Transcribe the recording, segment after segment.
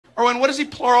Erwin, what is the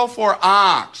plural for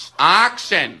ox?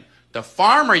 Oxen. The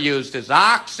farmer used his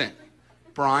oxen.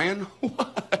 Brian,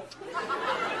 what?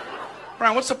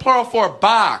 Brian, what's the plural for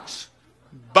box?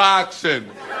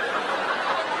 Boxen.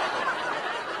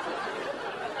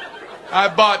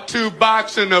 I bought 2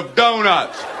 boxen of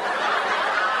donuts.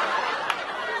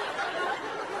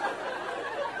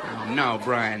 Oh, no,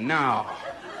 Brian, no.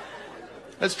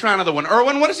 Let's try another one.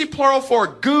 Erwin, what is the plural for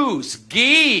goose?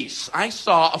 Geese. I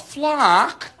saw a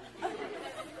flock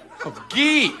of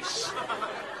geese.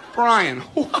 Brian,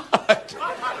 what?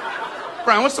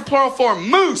 Brian, what's the plural for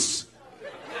moose?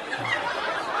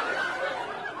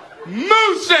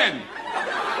 Moosin.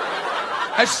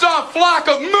 I saw a flock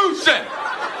of moosin.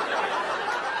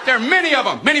 There are many of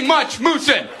them, many much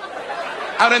moosin.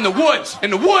 Out in the woods, in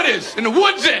the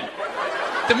woodsin.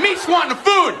 The meat's wanting the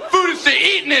food. Food is to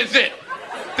eating, is it?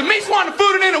 The meat's wanting the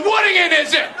food and in the wooding,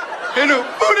 is it? And the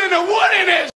food in the wooding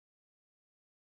is